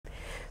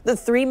The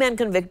three men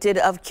convicted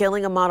of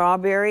killing Ahmaud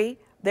Arbery,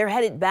 they're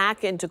headed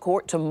back into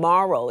court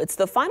tomorrow. It's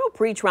the final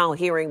pretrial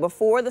hearing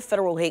before the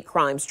federal hate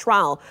crimes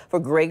trial for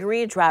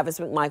Gregory and Travis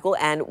McMichael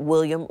and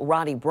William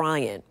Roddy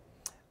Bryant.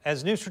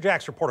 As News 4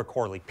 Jax reporter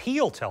Corley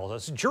Peel tells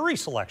us, jury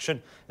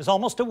selection is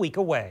almost a week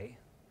away.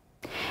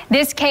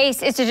 This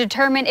case is to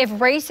determine if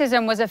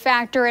racism was a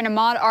factor in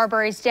Ahmaud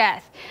Arbery's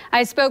death.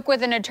 I spoke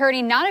with an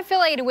attorney not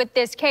affiliated with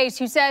this case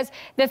who says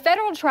the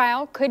federal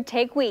trial could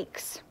take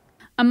weeks.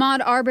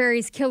 Ahmaud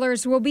Arbery's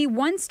killers will be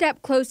one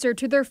step closer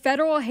to their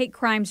federal hate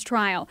crimes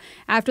trial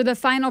after the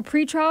final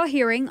pretrial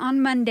hearing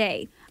on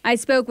Monday. I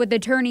spoke with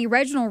attorney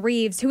Reginald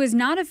Reeves, who is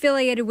not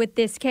affiliated with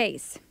this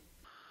case.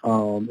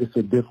 It's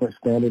a different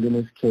standard in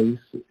this case.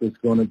 It's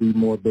going to be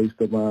more based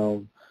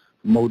around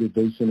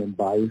motivation and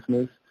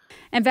biasness.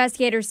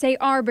 Investigators say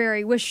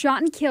Arbery was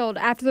shot and killed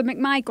after the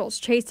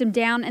McMichaels chased him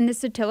down in the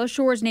Satilla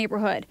Shores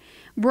neighborhood.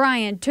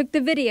 Bryant took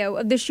the video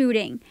of the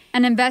shooting.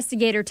 An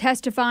investigator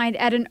testified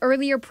at an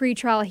earlier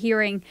pretrial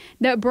hearing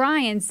that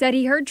Bryant said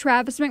he heard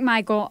Travis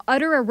McMichael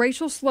utter a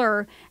racial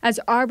slur as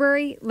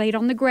Arbery laid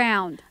on the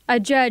ground. A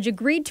judge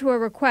agreed to a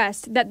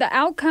request that the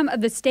outcome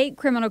of the state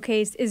criminal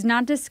case is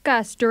not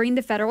discussed during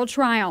the federal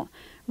trial.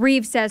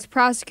 Reeves says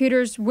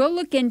prosecutors will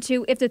look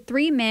into if the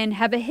three men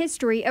have a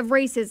history of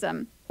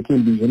racism. It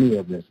can be any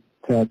of this: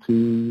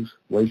 tattoos,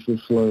 racial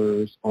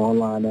slurs,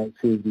 online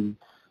activity,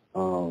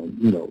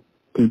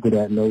 people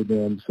that know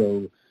them.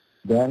 So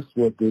that's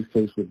what this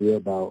case would be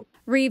about.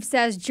 Reeves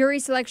says jury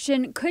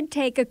selection could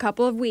take a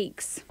couple of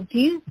weeks. Do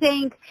you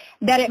think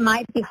that it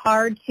might be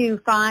hard to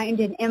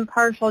find an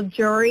impartial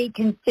jury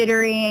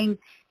considering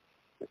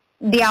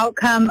the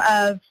outcome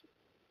of,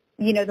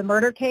 the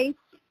murder case?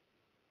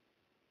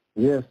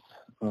 Yes.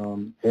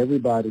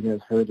 Everybody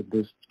has heard of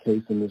this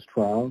case in this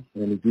trial,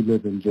 and if you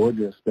live in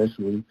Georgia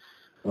especially,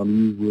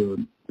 you will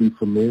be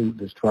familiar with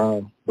this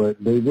trial.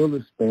 But they will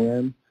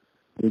expand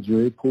the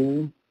jury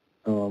pool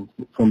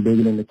from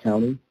bigger than the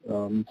county.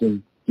 You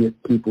can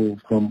get people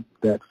from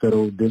that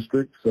federal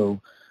district.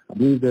 So I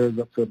believe there's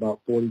up to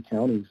about 40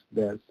 counties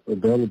that's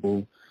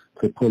available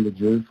to pull the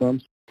jury from.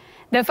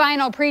 The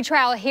final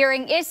pretrial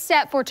hearing is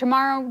set for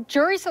tomorrow.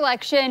 Jury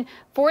selection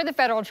for the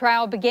federal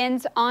trial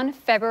begins on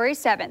February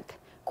 7th.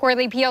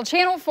 Corley Peel,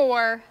 Channel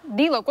 4,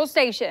 the local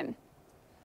station.